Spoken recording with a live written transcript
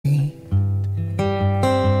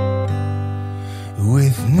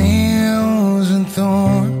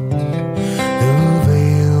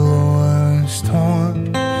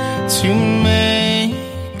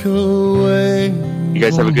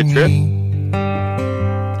guys have a good trip.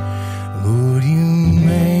 Lord, you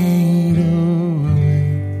made a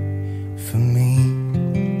way for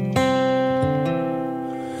me.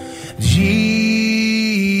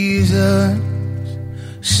 Jesus,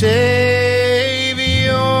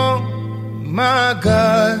 Savior, my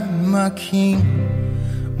God, my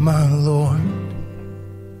King, my Lord.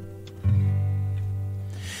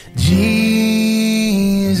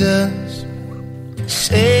 Jesus,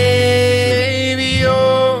 Savior,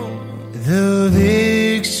 the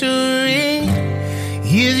victory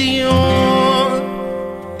is yours.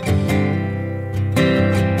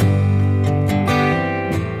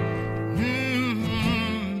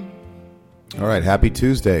 All right, happy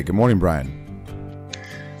Tuesday. Good morning, Brian.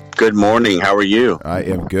 Good morning. How are you? I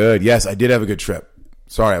am good. Yes, I did have a good trip.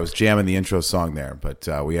 Sorry, I was jamming the intro song there, but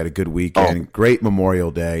we had a good weekend. Oh. Great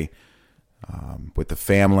Memorial Day with the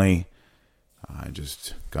family.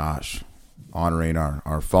 Honoring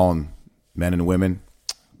our fallen men and women,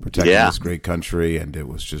 protecting this great country, and it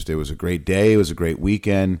was a great day. It was a great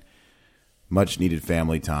weekend. Much needed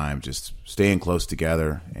family time, just staying close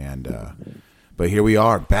together. And but here we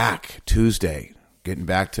are, back Tuesday, getting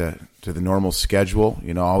back to the normal schedule.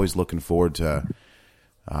 You know, always looking forward to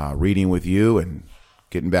reading with you and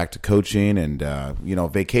getting back to coaching. And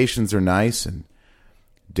vacations are nice and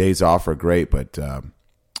days off are great, but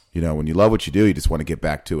when you love what you do, you just want to get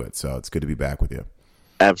back to it. So it's good to be back with you.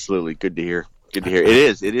 Absolutely. Good to hear. It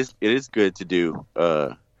is good to do.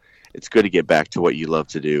 It's good to get back to what you love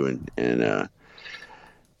to do.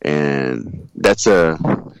 And that's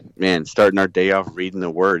starting our day off reading the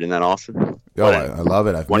word. Isn't that awesome? Oh, I love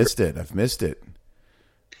it. I've missed it.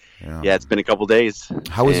 Yeah, it's been a couple days.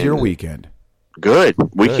 How was your weekend? Good.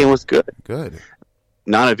 Weekend was good. Good.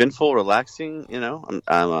 Non-eventful, relaxing. I'm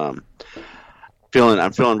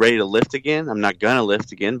feeling ready to lift again. I'm not gonna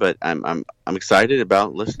lift again, but I'm excited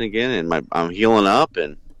about lifting again, and I'm healing up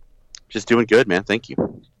and just doing good, man. Thank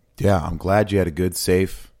you. Yeah, I'm glad you had a good,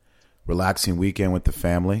 safe, relaxing weekend with the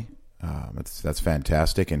family. That's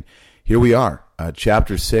fantastic. And here we are,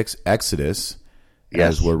 chapter 6, Exodus.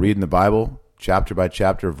 Yes. As we're reading the Bible, chapter by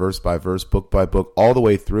chapter, verse by verse, book by book, all the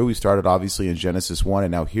way through. We started obviously in Genesis 1,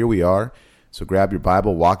 and now here we are. So grab your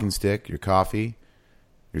Bible, walking stick, your coffee,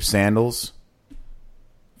 your sandals,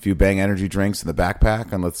 a few Bang energy drinks in the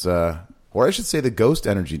backpack, and let's, or I should say the Ghost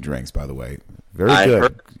energy drinks, by the way. Very good. I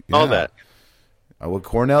heard all that. Well,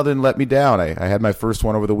 Cornell didn't let me down. I had my first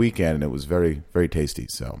one over the weekend, and it was very, very tasty.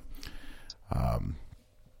 So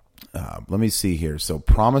let me see here. So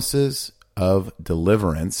promises of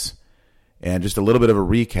deliverance, and just a little bit of a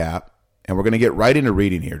recap. And we're going to get right into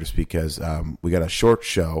reading here just because we got a short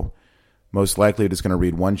show. Most likely just going to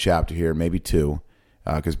read one chapter here, maybe two,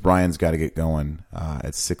 because Brian's got to get going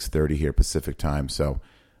at 6:30 here Pacific time. So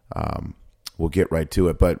we'll get right to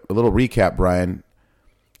it. But a little recap, Brian.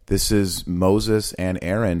 This is Moses and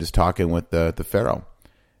Aaron just talking with the Pharaoh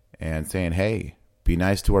and saying, hey, be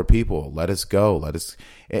nice to our people. Let us go.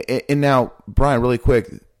 And now, Brian, really quick,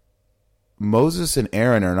 Moses and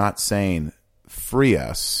Aaron are not saying, free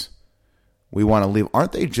us. We want to leave.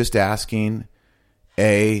 Aren't they just asking,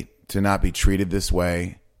 A, to not be treated this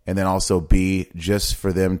way, and then also B, just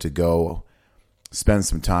for them to go spend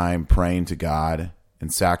some time praying to God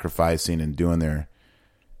and sacrificing and doing their,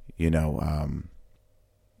 paying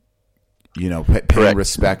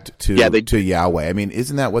respect to Yahweh. I mean,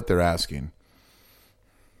 isn't that what they're asking?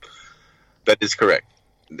 That is correct.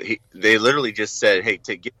 They literally just said, hey,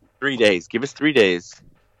 give 3 days. Give us 3 days.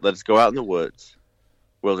 Let us go out in the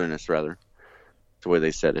wilderness, rather. That's the way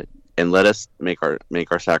they said it. And let us make our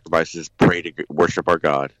sacrifices, pray to worship our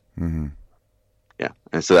God. Mm-hmm. Yeah.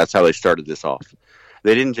 And so that's how they started this off.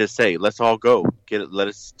 They didn't just say, let's all go. Let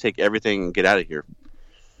us take everything and get out of here.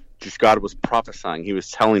 Just God was prophesying. He was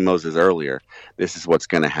telling Moses earlier, this is what's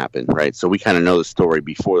going to happen, right? So we kind of know the story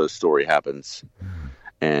before the story happens.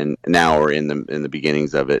 And now we're in the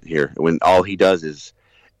beginnings of it here. When all he does is,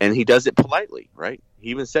 and he does it politely, right?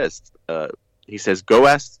 He even says, go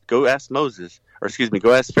ask Moses,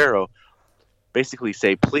 go ask Pharaoh. Basically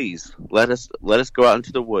say, please let us go out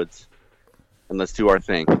into the woods and let's do our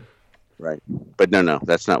thing, right? But no,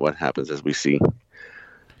 that's not what happens, as we see.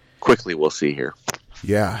 Quickly, we'll see here.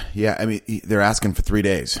 Yeah. I mean, they're asking for 3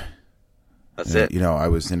 days. That's it. I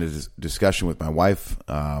was in a discussion with my wife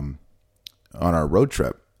on our road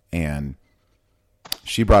trip, and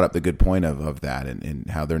she brought up the good point of that and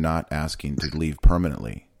how they're not asking to leave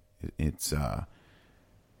permanently. It's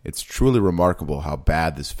truly remarkable how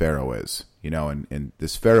bad this Pharaoh is, and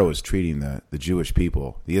this Pharaoh is treating the Jewish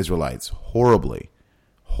people, the Israelites, horribly.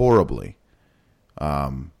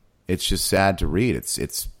 It's just sad to read.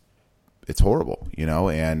 It's it's horrible,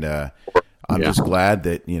 and I'm just glad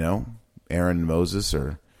that, Aaron and Moses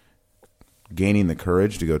are gaining the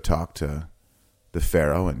courage to go talk to the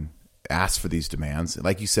Pharaoh and ask for these demands,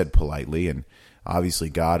 like you said, politely. And obviously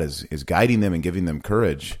God is guiding them and giving them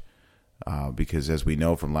courage, because as we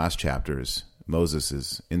know from last chapters, Moses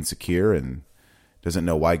is insecure and doesn't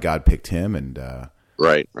know why God picked him. And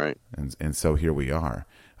right. And so here we are.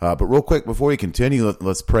 But real quick, before we continue,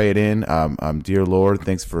 let's pray it in. Dear Lord,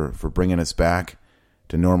 thanks for bringing us back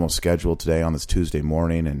to normal schedule today on this Tuesday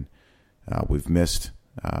morning. And we've missed,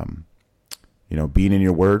 being in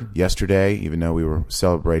your word yesterday, even though we were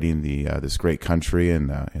celebrating this great country and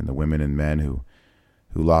the women and men who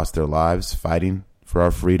lost their lives fighting for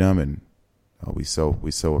our freedom. And we so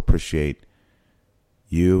appreciate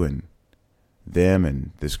you and them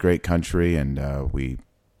and this great country. And we're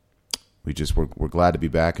glad to be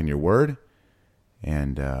back in your word,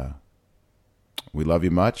 and we love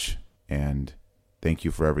you much, and thank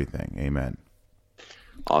you for everything. Amen.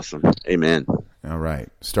 Awesome. Amen. All right.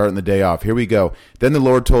 Starting the day off. Here we go. Then the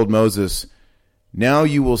Lord told Moses, "Now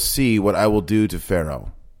you will see what I will do to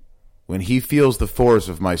Pharaoh. When he feels the force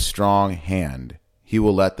of my strong hand, he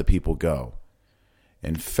will let the people go.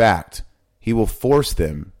 In fact, he will force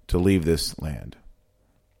them to leave this land."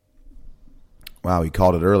 Wow, he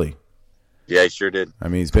called it early. Yeah, he sure did. I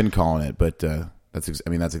mean, he's been calling it, but that's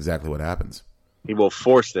exactly what happens. He will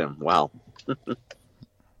force them. Wow.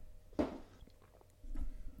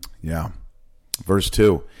 Yeah. Verse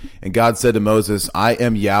 2. And God said to Moses, "I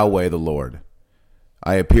am Yahweh the Lord.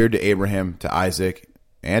 I appeared to Abraham, to Isaac,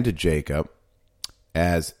 and to Jacob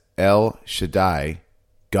as El Shaddai,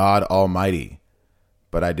 God Almighty,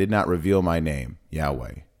 but I did not reveal my name,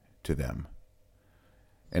 Yahweh, to them.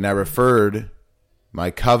 And I referred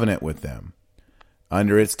my covenant with them.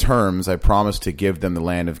 Under its terms, I promised to give them the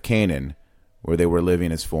land of Canaan, where they were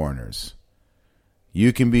living as foreigners.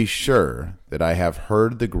 You can be sure that I have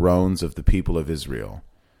heard the groans of the people of Israel,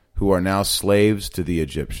 who are now slaves to the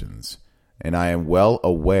Egyptians, and I am well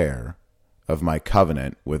aware of my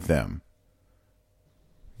covenant with them."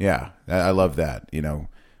 Yeah, I love that.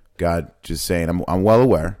 God just saying, I'm well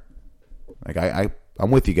aware. Like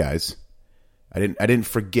I'm with you guys. I didn't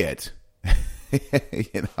forget.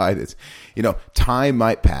 Time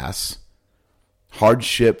might pass.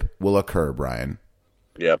 Hardship will occur, Brian.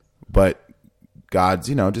 Yep. But God's,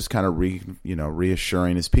 just kind of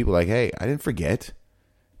reassuring his people, like, hey, I didn't forget.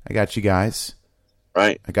 I got you guys.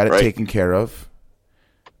 Right. I got it taken care of.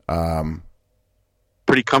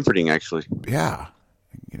 Pretty comforting, actually. Yeah.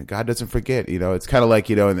 God doesn't forget. It's kind of like,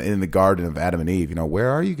 in the Garden of Adam and Eve, where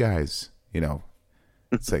are you guys?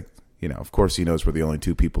 It's like, of course he knows where the only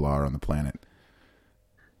two people are on the planet.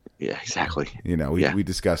 Yeah, exactly. We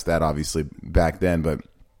discussed that obviously back then, but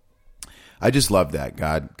I just love that.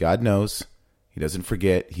 God knows. He doesn't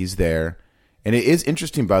forget. He's there. And it is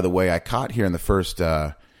interesting, by the way, I caught here in the first,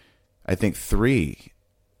 I think 3,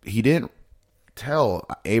 he didn't tell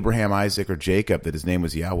Abraham, Isaac, or Jacob that his name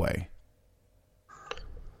was Yahweh.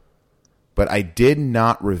 But I did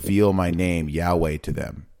not reveal my name, Yahweh, to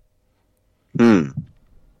them.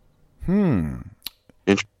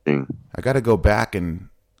 Interesting. I got to go back and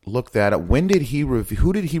look that up. When did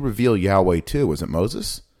who did he reveal Yahweh to? Was it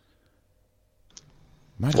Moses?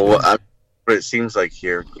 But it seems like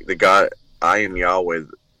here, the God, I am Yahweh,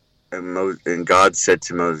 and God said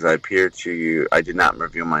to Moses, "I appeared to you. I did not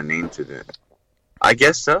reveal my name to them." I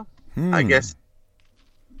guess so. I guess.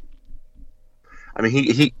 I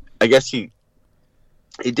mean, I guess he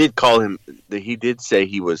did call him. He did say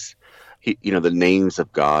he was. The names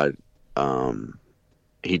of God.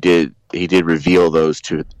 He did reveal those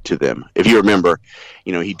to them. If you remember,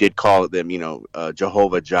 he did call them,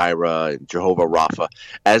 Jehovah Jireh and Jehovah Rapha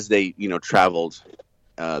as they, traveled.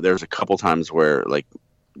 There's a couple times where like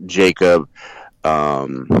Jacob,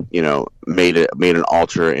 made an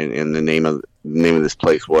altar, and the name of this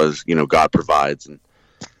place was, God provides. And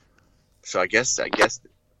so I guess, that's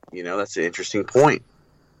an interesting point.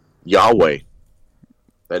 Yahweh,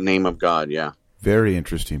 that name of God. Yeah. Very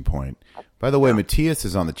interesting point. By the way, Matthias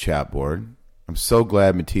is on the chat board. I'm so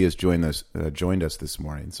glad Matthias joined us this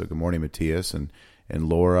morning. So good morning, Matthias, and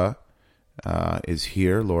Laura is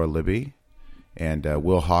here, Laura Libby, and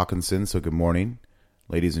Will Hawkinson. So good morning,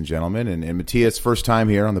 ladies and gentlemen. And Matthias, first time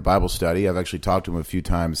here on the Bible study. I've actually talked to him a few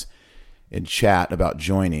times in chat about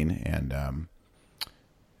joining, and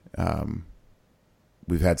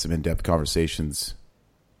we've had some in-depth conversations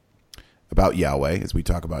about Yahweh as we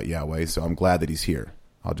talk about Yahweh. So I'm glad that he's here.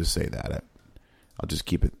 I'll just say that. I'll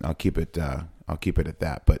keep it at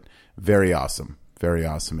that. But very awesome,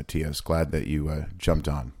 Matthias. Glad that you jumped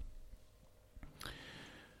on.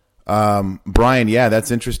 Brian, yeah,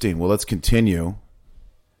 that's interesting. Well, let's continue.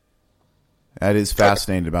 That is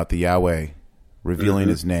fascinating about the Yahweh revealing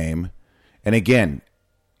his name. And again,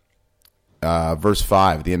 verse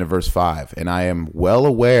 5, the end of verse 5, and I am well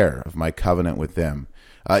aware of my covenant with them.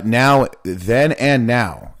 Now, then and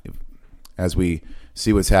now, as we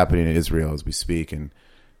see what's happening in Israel as we speak, and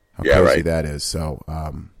how crazy that is. So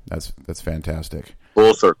that's fantastic.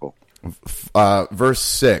 Full circle. Verse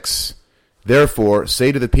 6, therefore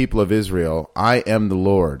say to the people of Israel, I am the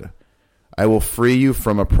Lord. I will free you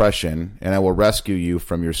from oppression, and I will rescue you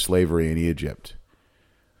from your slavery in Egypt.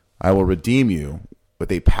 I will redeem you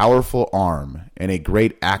with a powerful arm and a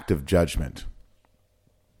great act of judgment.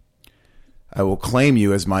 I will claim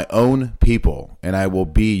you as my own people, and I will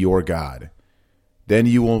be your God. Then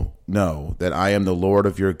you will know that I am the Lord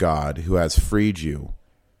of your God, who has freed you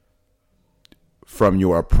from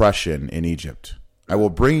your oppression in Egypt. I will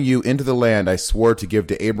bring you into the land I swore to give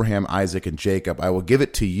to Abraham, Isaac, and Jacob. I will give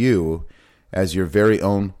it to you as your very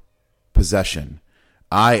own possession.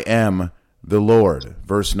 I am the Lord.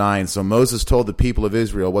 Verse 9, so Moses told the people of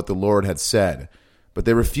Israel what the Lord had said, but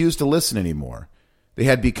they refused to listen anymore. They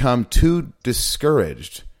had become too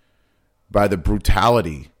discouraged by the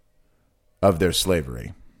brutality of their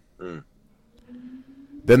slavery.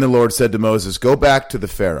 Then the Lord said to Moses, go back to the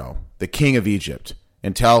Pharaoh, the king of Egypt,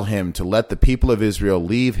 and tell him to let the people of Israel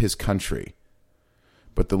leave his country.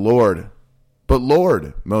 But Lord,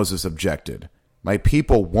 Moses objected, my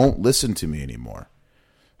people won't listen to me anymore.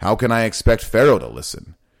 How can I expect Pharaoh to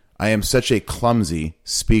listen? I am such a clumsy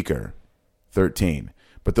speaker. 13.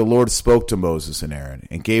 But the Lord spoke to Moses and Aaron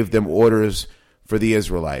and gave them orders for the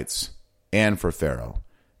Israelites and for Pharaoh,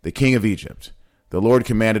 the king of Egypt. The Lord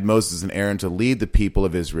commanded Moses and Aaron to lead the people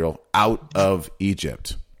of Israel out of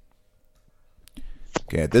Egypt.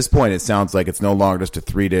 Okay, at this point, it sounds like it's no longer just a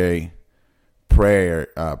 3-day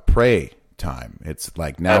pray time. It's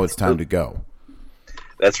like now it's time to go.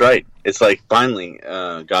 That's right. It's like finally,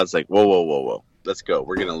 God's like, whoa, let's go.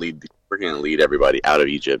 We're gonna lead everybody out of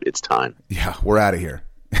Egypt. It's time. Yeah, we're out of here.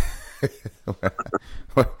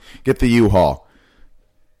 Get the U-Haul.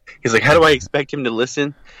 He's like, how do I expect him to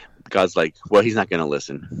listen? God's like, well, he's not going to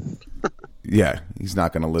listen. Yeah, he's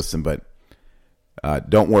not going to listen, but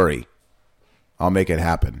don't worry. I'll make it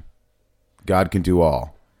happen. God can do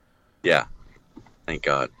all. Yeah, thank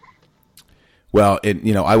God. Well,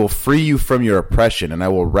 I will free you from your oppression, and I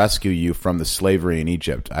will rescue you from the slavery in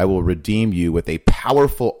Egypt. I will redeem you with a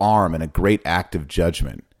powerful arm and a great act of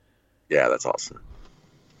judgment. Yeah, that's awesome.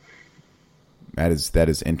 That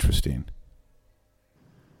is interesting.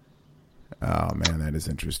 Oh man, that is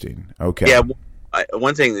interesting. Okay. Yeah,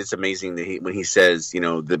 one thing that's amazing that when he says,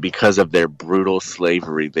 that because of their brutal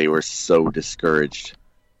slavery, they were so discouraged.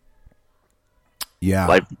 Yeah.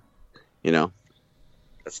 Life,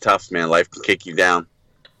 that's tough, man. Life can kick you down.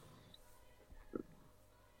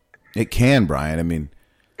 It can, Brian. I mean,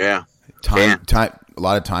 yeah, time. A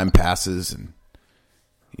lot of time passes, and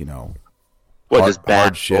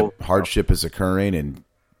hardship is occurring, and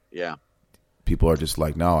yeah, people are just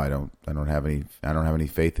like, no, I don't have any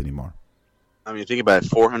faith anymore. I mean, think about it,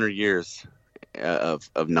 400 years of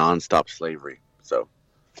nonstop slavery. So,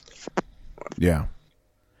 yeah,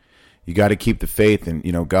 you got to keep the faith,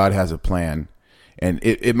 and God has a plan. And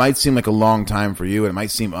it might seem like a long time for you, and it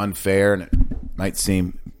might seem unfair, and it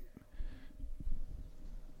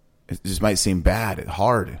just might seem bad and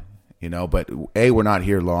hard, But A, we're not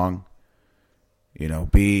here long.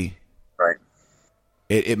 B, right.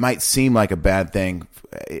 It might seem like a bad thing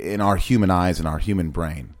in our human eyes and our human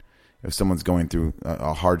brain if someone's going through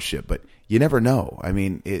a hardship, but you never know. I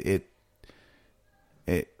mean,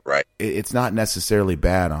 right. It's not necessarily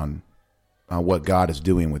bad on what God is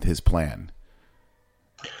doing with His plan.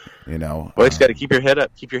 Well, you just got to keep your head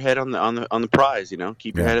up. Keep your head on the prize.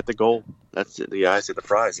 Keep your head at the goal. That's the eyes at the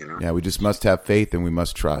prize. Yeah, we just must have faith and we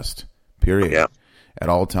must trust. Period. Yeah. At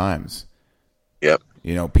all times. Yep.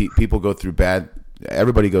 People go through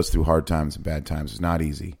everybody goes through hard times and bad times. It's not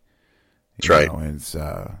easy. That's right. And it's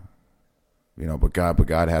but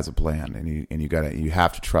God has a plan, and you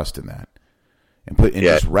have to trust in that, and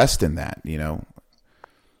just rest in that.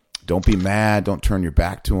 Don't be mad. Don't turn your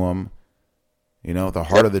back to Him. The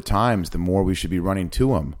harder the times, the more we should be running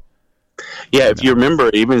to Him. Yeah, if you remember,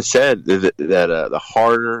 it even said that the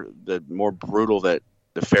harder, the more brutal that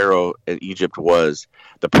the Pharaoh in Egypt was,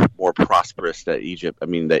 the more prosperous that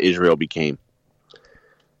Israel became.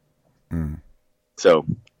 So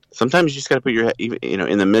sometimes you just got to put your head,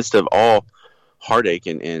 in the midst of all heartache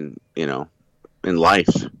and in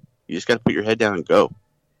life, you just got to put your head down and go.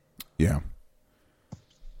 Yeah.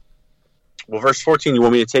 Well, verse 14, you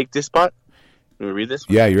want me to take this spot? Can we read this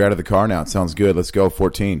one? Yeah, you're out of the car now. It sounds good. Let's go.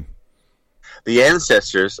 14. The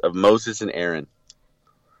ancestors of Moses and Aaron.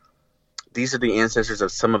 These are the ancestors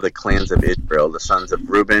of some of the clans of Israel. The sons of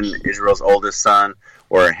Reuben, Israel's oldest son,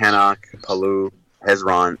 were Hanok, Palu,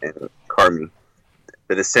 Hezron, and Carmi.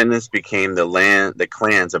 The descendants became the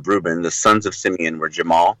clans of Reuben. The sons of Simeon were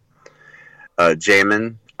Jamal,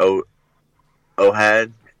 Jamin,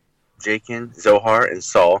 Ohad, Jachin, Zohar, and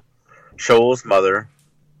Saul. Shaul's mother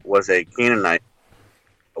was a Canaanite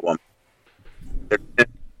woman. Their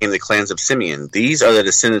descendants became the clans of Simeon. These are the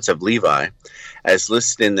descendants of Levi, as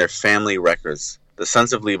listed in their family records. The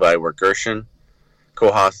sons of Levi were Gershon,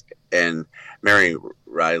 Kohath, and Merari.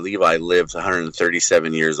 Levi lived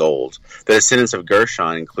 137 years old. The descendants of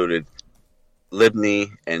Gershon included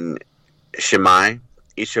Libni and Shimei,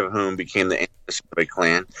 each of whom became the ancestors of a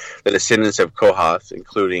clan. The descendants of Kohath,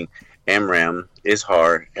 including Amram,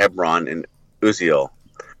 Izhar, Hebron, and Uzziel.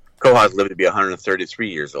 Kohath lived to be 133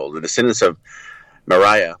 years old. The descendants of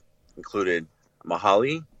Merari included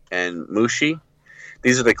Mahali and Mushi.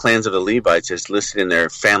 These are the clans of the Levites as listed in their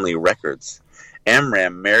family records.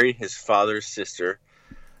 Amram married his father's sister,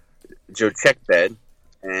 Jochebed,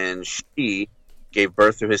 and she gave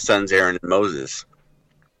birth to his sons Aaron and Moses.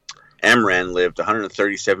 Amram lived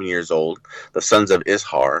 137 years old. The sons of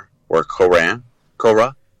Izhar were Korah,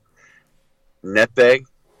 Nepheg,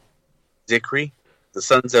 Zikri. The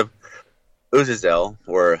sons of Uzziel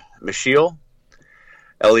were Mishiel,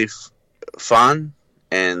 Eliphan,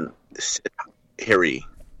 and Hiri.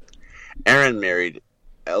 Aaron married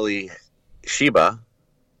Elisheba,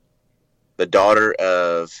 the daughter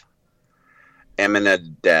of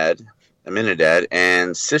Aminadab,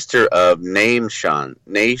 and sister of Nasham,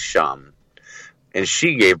 and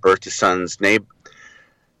she gave birth to sons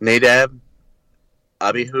Nadab,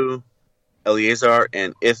 Abihu, Eleazar,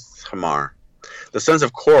 and Ithamar. The sons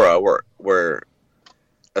of Korah were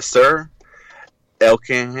Asur,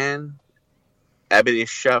 Elkanah,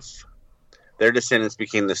 Abishaph. Their descendants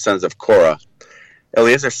became the sons of Korah.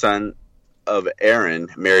 Eleazar, son of Aaron,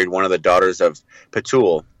 married one of the daughters of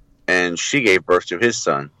Petuel, and she gave birth to his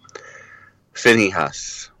son,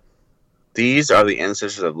 Phinehas. These are the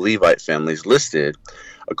ancestors of Levite families listed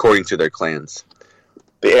according to their clans.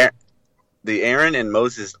 The Aaron and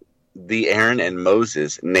Moses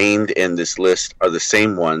named in this list are the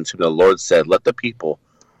same ones whom the Lord said, "Let the people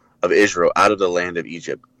of Israel out of the land of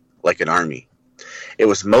Egypt like an army." It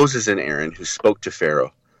was Moses and Aaron who spoke to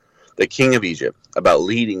Pharaoh, the king of Egypt, about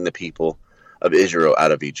leading the people of Israel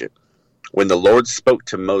out of Egypt. When the Lord spoke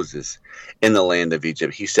to Moses in the land of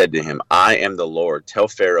Egypt, he said to him, "I am the Lord. Tell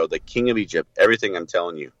Pharaoh, the king of Egypt, everything I'm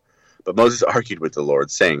telling you." But Moses argued with the Lord,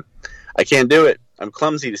 saying, "I can't do it. I'm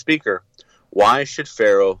clumsy to speak her. Why should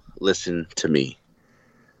Pharaoh listen to me?"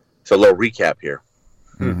 So a little recap here.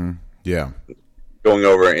 Mm-hmm. Yeah. Going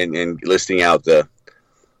over and listing out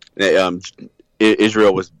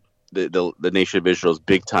Israel was the nation of Israel is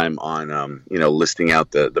big time on listing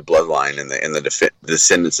out the bloodline and the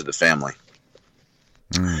descendants of the family.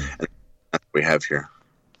 And that's what we have here.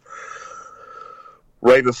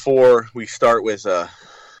 Right before we start with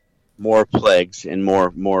more plagues and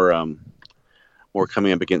more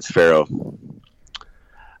coming up against Pharaoh,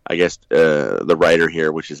 I guess the writer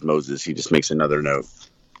here, which is Moses, he just makes another note.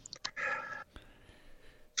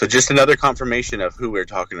 So just another confirmation of who we're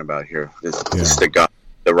talking about here. This is the God,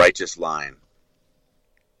 the righteous line.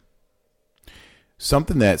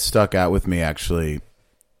 Something that stuck out with me actually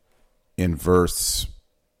in verse,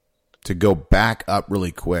 to go back up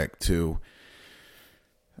really quick to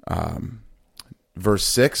verse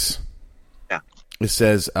 6. Yeah. It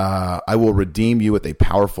says, I will redeem you with a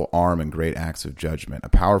powerful arm and great acts of judgment. A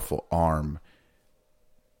powerful arm.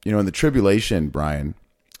 You know, in the tribulation, Brian,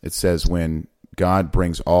 it says when God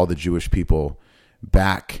brings all the Jewish people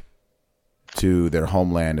back to their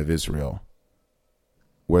homeland of Israel,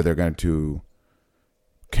 where they're going to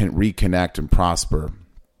reconnect and prosper.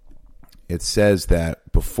 It says that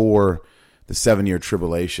before the 7-year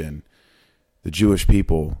tribulation, the Jewish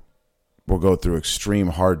people will go through extreme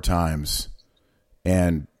hard times.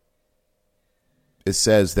 And it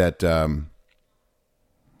says that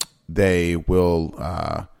they will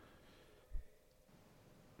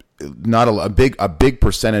a big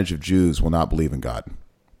percentage of Jews will not believe in God.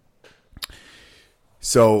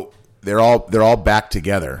 So they're all back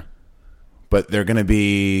together, but they're going to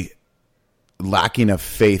be lacking of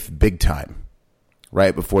faith big time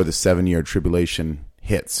right before the 7-year tribulation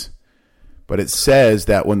hits. But it says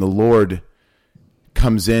that when the Lord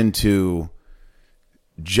comes in to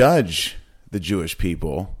judge the Jewish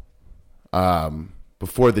people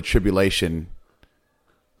before the tribulation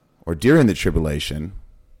or during the tribulation,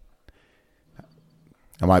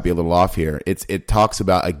 I might be a little off here. It talks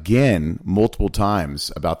about, again, multiple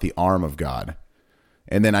times about the arm of God.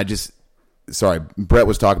 And then Brett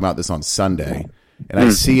was talking about this on Sunday, and I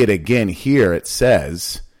see it again here. It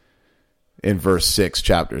says in verse 6,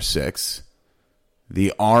 chapter 6,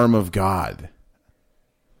 the arm of God.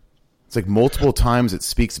 It's like multiple times it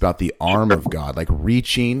speaks about the arm of God, like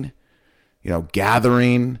reaching,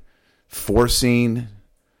 gathering, forcing,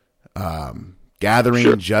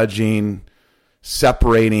 gathering, judging,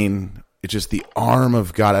 separating. It's just the arm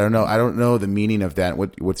of God. I don't know the meaning of that.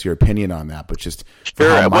 What's your opinion on that? But just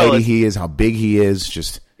how mighty he is, how big he is.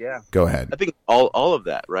 Just go ahead. I think all of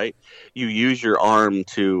that, right? You use your arm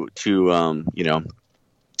to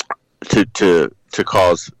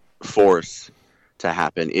cause force to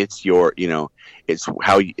happen. It's your, it's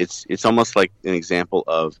how it's almost like an example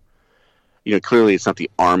of, clearly it's not the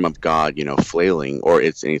arm of God, flailing or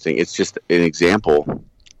it's anything. It's just an example,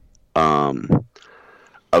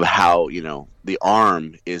 of how, the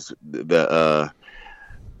arm is the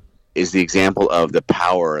example of the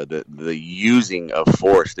power, the using of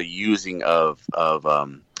force, the using of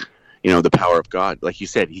the power of God. Like you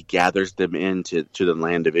said, he gathers them into the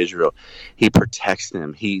land of Israel. He protects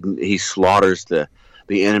them. He slaughters the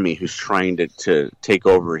enemy who's trying to take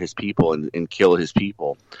over his people and kill his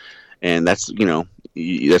people. And that's,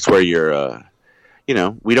 that's where you're,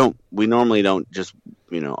 we normally don't just,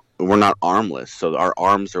 we're not armless. So our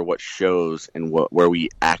arms are what shows and where we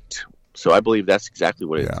act. So I believe that's exactly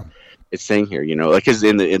what it's saying here, like as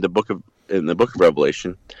in the book of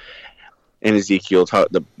Revelation and Ezekiel,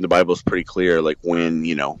 the Bible's pretty clear. Like when,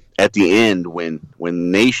 at the end, when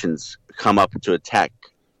nations come up to attack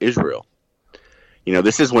Israel,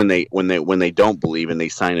 this is when they don't believe and they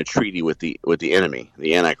sign a treaty with the enemy,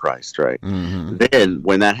 the Antichrist, right? Mm-hmm. Then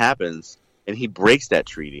when that happens and he breaks that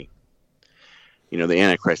treaty, the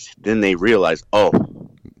Antichrist, then they realize, oh,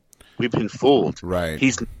 we've been fooled. Right.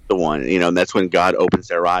 He's the one, and that's when God opens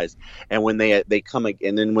their eyes. And when they come,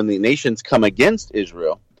 and then when the nations come against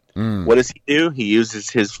Israel, what does he do? He uses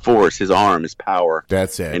his force, his arm, his power.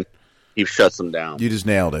 That's it. And he shuts them down. You just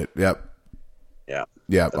nailed it. Yep. Yeah.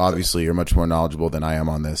 Yeah. Obviously, you're much more knowledgeable than I am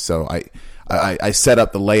on this. So I set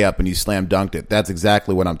up the layup and you slam dunked it. That's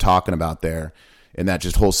exactly what I'm talking about there in that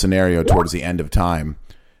just whole scenario towards the end of time.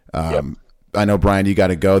 I know, Brian, you got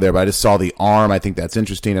to go there, but I just saw the arm. I think that's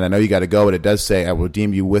interesting, and I know you got to go, but it does say, I will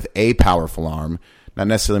redeem you with a powerful arm. Not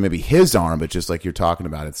necessarily maybe his arm, but just like you're talking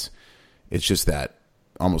about, it's just that,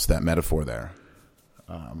 almost that metaphor there.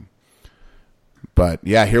 But,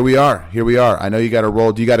 yeah, here we are. I know you got to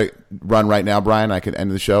roll. Do you got to run right now, Brian? I could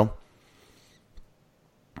end the show?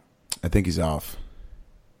 I think he's off.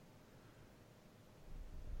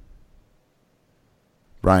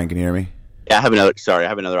 Brian, can you hear me? Yeah, I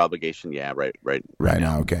have another obligation. Yeah, right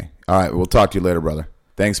now. Okay. All right. We'll talk to you later, brother.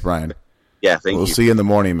 Thanks, Brian. Yeah, thank you. We'll see you in the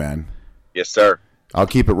morning, man. Yes, sir. I'll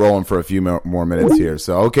keep it rolling for a few more minutes here.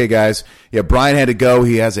 So, okay, guys. Yeah, Brian had to go.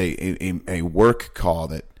 He has a work call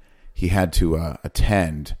that he had to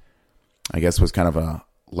attend. I guess was kind of a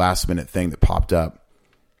last-minute thing that popped up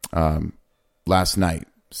last night.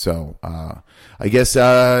 So, I guess,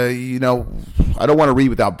 I don't want to read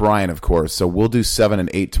without Brian, of course. So we'll do 7 and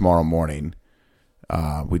 8 tomorrow morning.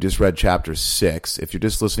 We just read chapter 6. If you're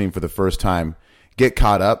just listening for the first time, get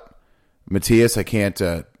caught up. Matthias, I can't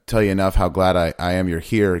tell you enough how glad I am you're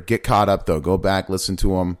here. Get caught up, though. Go back, listen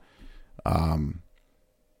to them.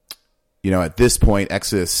 At this point,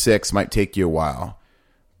 Exodus 6 might take you a while.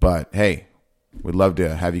 But, hey, we'd love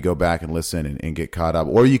to have you go back and listen and get caught up.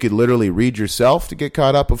 Or you could literally read yourself to get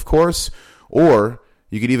caught up, of course. Or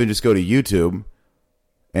you could even just go to YouTube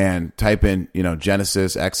and type in,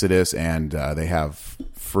 Genesis, Exodus, and they have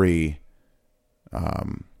free,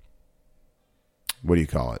 what do you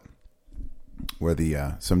call it? Where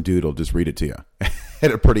some dude will just read it to you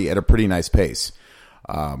at a pretty nice pace.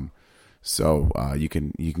 So you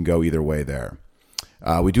can go either way there.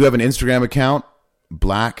 We do have an Instagram account,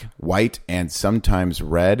 Black, White, and sometimes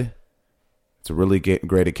Red. It's a really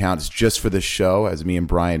great account. It's just for this show, as me and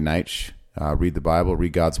Brian Neitch read the Bible,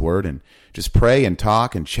 read God's Word, and just pray and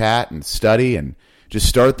talk and chat and study and just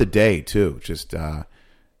start the day too.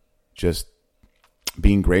 Just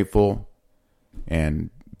being grateful and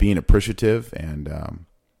being appreciative and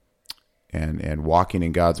walking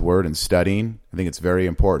in God's Word and studying. I think it's very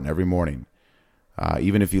important every morning.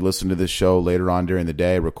 Even if you listen to this show later on during the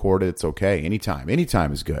day, record it, it's okay. Anytime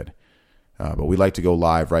is good. But we like to go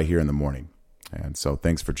live right here in the morning. And so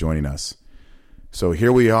thanks for joining us. So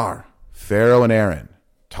here we are, Pharaoh and Aaron,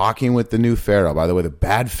 talking with the new Pharaoh. By the way, the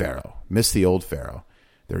bad Pharaoh, miss the old Pharaoh.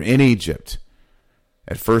 They're in Egypt.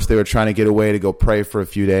 At first they were trying to get away to go pray for a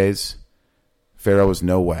few days. Pharaoh was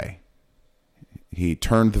no way. He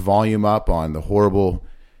turned the volume up on the horrible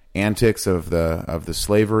antics of the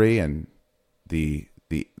slavery, and the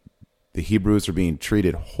Hebrews are being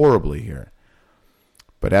treated horribly here.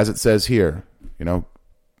 But as it says here,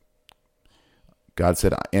 God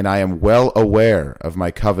said, and I am well aware of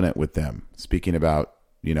my covenant with them. Speaking about,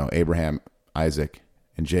 Abraham, Isaac,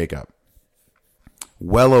 and Jacob.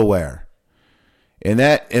 Well aware. And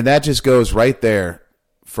that just goes right there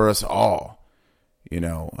for us all.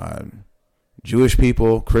 Jewish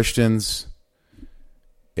people, Christians,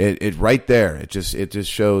 it right there. It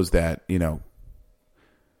just shows that,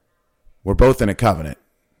 we're both in a covenant.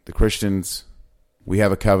 The Christians, we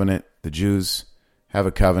have a covenant. The Jews have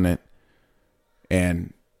a covenant.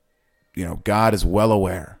 And, God is well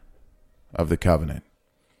aware of the covenant.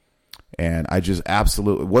 And I just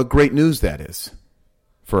absolutely, what great news that is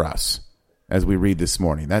for us as we read this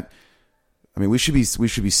morning. We should be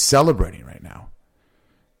celebrating right now.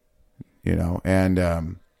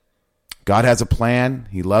 And God has a plan.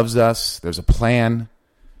 He loves us. There's a plan.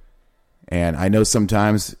 And I know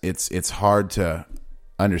sometimes it's hard to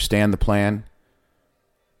understand the plan,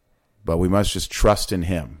 but we must just trust in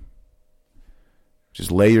Him. Just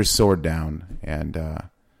lay your sword down, and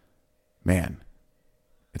man,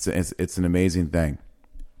 it's an amazing thing.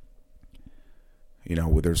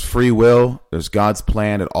 There's free will, there's God's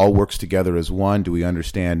plan. It all works together as one. Do we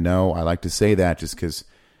understand? No. I like to say that just because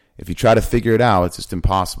if you try to figure it out, it's just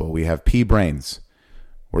impossible. We have pea brains.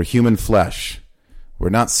 We're human flesh. We're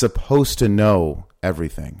not supposed to know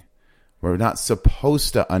everything. We're not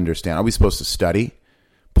supposed to understand. Are we supposed to study,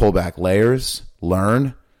 pull back layers,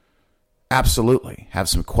 learn? Absolutely. Have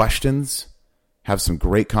some questions, have some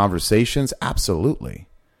great conversations. Absolutely.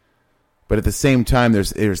 But at the same time,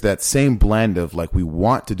 there's that same blend of we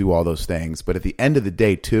want to do all those things. But at the end of the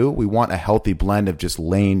day, too, we want a healthy blend of just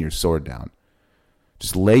laying your sword down.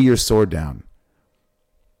 Just lay your sword down.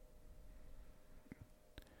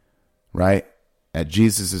 Right? At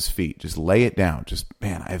Jesus' feet. Just lay it down. I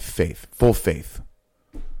have faith. Full faith.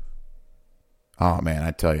 Oh, man,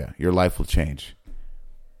 I tell you, your life will change.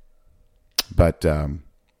 But,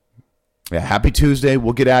 happy Tuesday.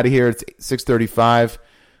 We'll get out of here. It's 6:35.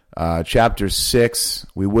 Chapter 6.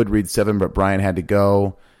 We would read 7, but Brian had to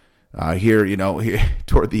go. Here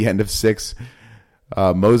toward the end of 6,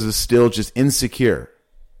 Moses still just insecure.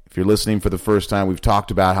 If you're listening for the first time, we've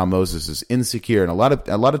talked about how Moses is insecure, and a lot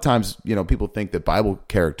of times, people think that Bible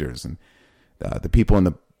characters and the people in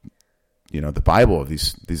the Bible,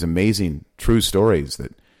 these amazing true stories,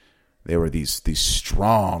 that they were these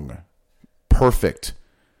strong, perfect,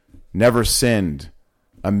 never sinned,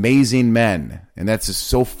 amazing men. And that's just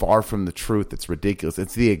so far from the truth. It's ridiculous.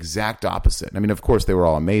 It's the exact opposite. Of course, they were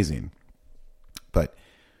all amazing, but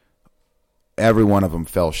every one of them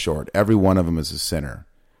fell short. Every one of them is a sinner.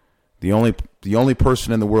 The only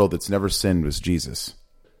person in the world that's never sinned was Jesus.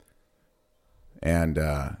 And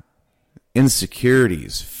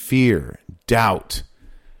insecurities, fear, doubt,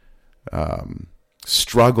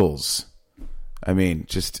 struggles.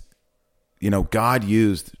 God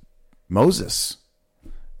used Moses,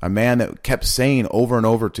 a man that kept saying over and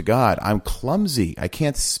over to God, I'm clumsy. I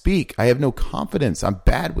can't speak. I have no confidence. I'm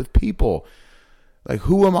bad with people.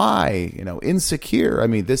 Who am I? Insecure.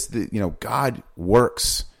 God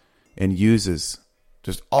works and uses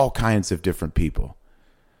just all kinds of different people.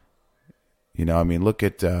 Look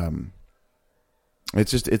at,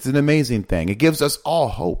 it's an amazing thing. It gives us all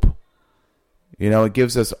hope. It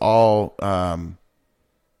gives us all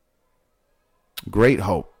great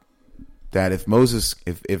hope that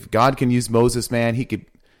if God can use Moses, man,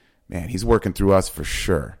 he's working through us for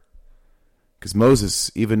sure. Because Moses,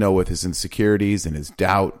 even though with his insecurities and his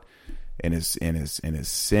doubt and his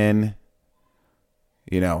sin,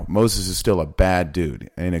 Moses is still a bad dude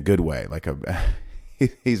in a good way.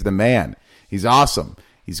 He's the man. He's awesome.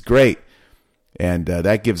 He's great. And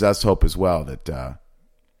that gives us hope as well that,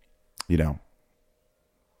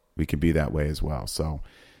 we can be that way as well. So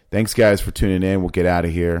thanks, guys, for tuning in. We'll get out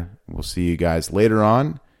of here. We'll see you guys later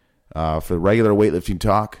on for the regular weightlifting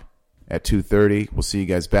talk at 2:30. We'll see you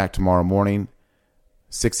guys back tomorrow morning,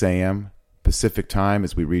 6 a.m. Pacific time,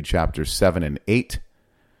 as we read chapters 7 and 8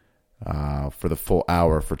 for the full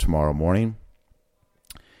hour for tomorrow morning.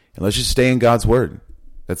 And let's just stay in God's Word.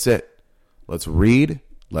 That's it. Let's read.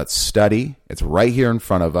 Let's study. It's right here in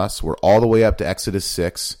front of us. We're all the way up to Exodus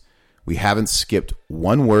 6. We haven't skipped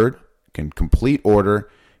one word. In complete order.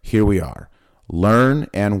 Here we are. Learn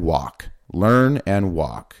and walk. Learn and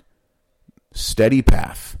walk. Steady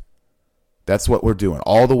path. That's what we're doing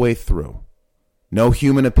all the way through. No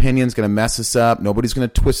human opinion is going to mess us up. Nobody's going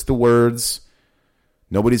to twist the words.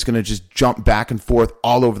 Nobody's going to just jump back and forth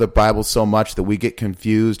all over the Bible so much that we get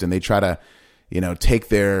confused and they try to, take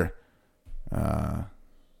their,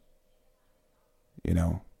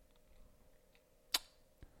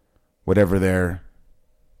 whatever their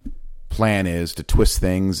plan is to twist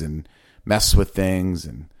things and mess with things,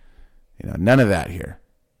 and none of that here.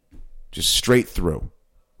 Just straight through,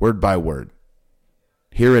 word by word.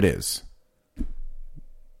 Here it is.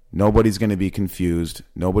 Nobody's going to be confused.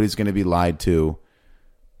 Nobody's going to be lied to.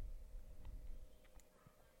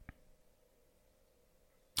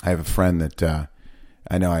 I have a friend that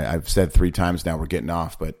I know I've said 3 times now we're getting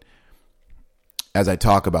off, but as I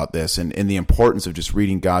talk about this and the importance of just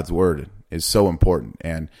reading God's word is so important.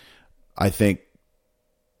 And I think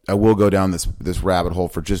I will go down this rabbit hole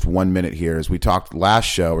for just 1 minute here, as we talked last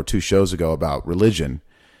show or 2 shows ago about religion.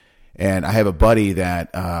 And I have a buddy that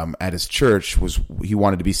at his church he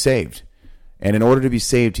wanted to be saved. And in order to be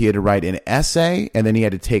saved, he had to write an essay, and then he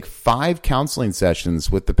had to take 5 counseling sessions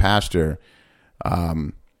with the pastor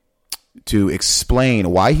to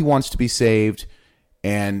explain why he wants to be saved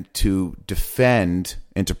and to defend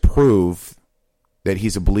and to prove that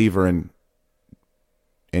he's a believer in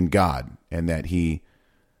God and that he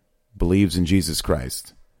believes in Jesus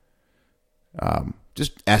Christ.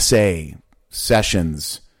 Just essay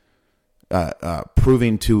sessions,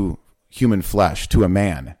 proving to human flesh, to a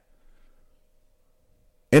man,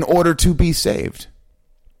 in order to be saved.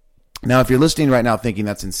 Now, if you're listening right now thinking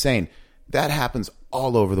that's insane, that happens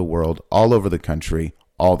all over the world, all over the country,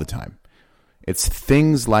 all the time. It's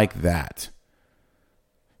things like that.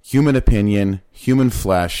 Human opinion, human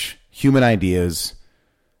flesh, human ideas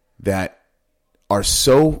that are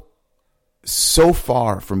so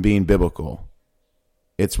far from being biblical.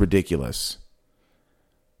 It's ridiculous.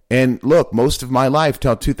 And look, most of my life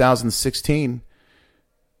till 2016,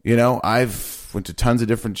 I've went to tons of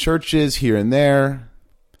different churches here and there,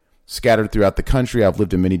 scattered throughout the country. I've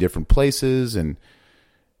lived in many different places, and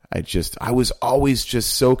I was always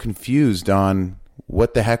just so confused on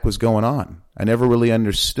what the heck was going on. I never really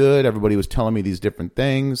understood. Everybody was telling me these different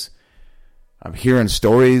things. I'm hearing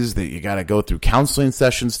stories that you got to go through counseling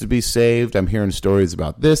sessions to be saved. I'm hearing stories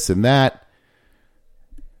about this and that.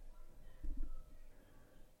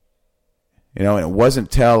 And it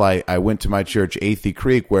wasn't till I went to my church, Athey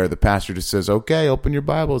Creek, where the pastor just says, okay, open your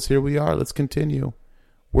Bibles. Here we are. Let's continue.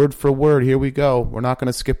 Word for word. Here we go. We're not going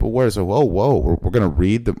to skip a word. So, whoa. We're going to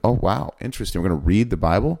read the, oh, wow. Interesting. We're going to read the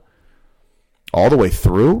Bible all the way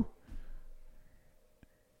through.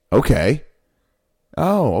 Okay.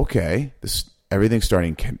 Oh, okay. Everything's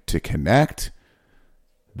starting to connect.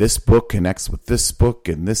 This book connects with this book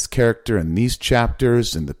and this character and these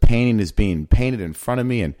chapters, and the painting is being painted in front of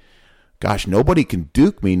me. And gosh, nobody can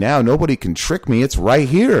duke me now. Nobody can trick me. It's right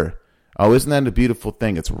here. Oh, isn't that a beautiful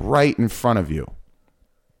thing? It's right in front of you.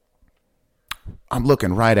 I'm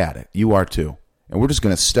looking right at it. You are too. And we're just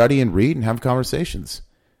going to study and read and have conversations.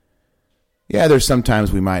 Yeah, there's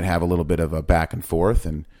sometimes we might have a little bit of a back and forth,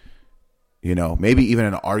 and maybe even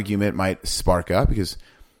an argument might spark up because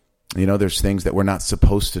there's things that we're not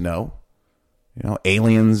supposed to know.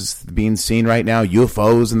 Aliens being seen right now,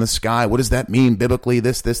 UFOs in the sky. What does that mean biblically?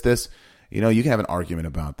 This. You can have an argument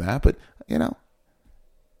about that, but we're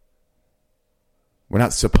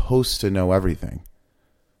not supposed to know everything.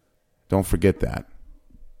 Don't forget that.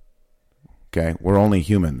 Okay? We're only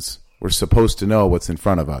humans. We're supposed to know what's in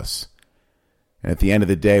front of us. And at the end of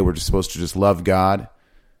the day, we're just supposed to just love God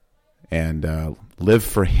and live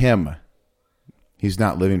for Him. He's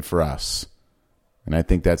not living for us. And I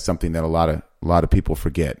think that's something that a lot of people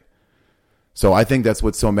forget. So I think that's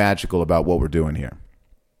what's so magical about what we're doing here.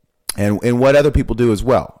 And what other people do as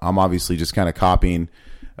well. I'm obviously just kind of copying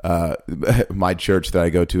my church that I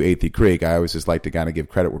go to, Athey Creek. I always just like to kind of give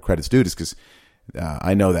credit where credit's due, just because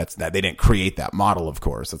I know that they didn't create that model, of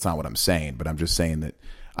course. That's not what I'm saying, but I'm just saying that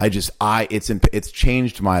it's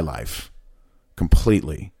changed my life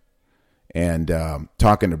completely. And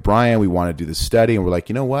talking to Brian, we want to do this study, and we're like,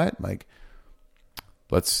 you know what? Like,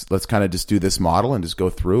 let's kind of just do this model and just go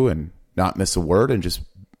through and not miss a word and just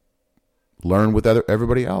learn with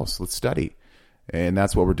everybody else. Let's study. And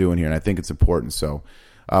that's what we're doing here, and I think it's important. So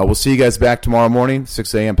we'll see you guys back tomorrow morning,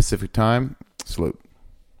 6 a.m. Pacific time. Salute.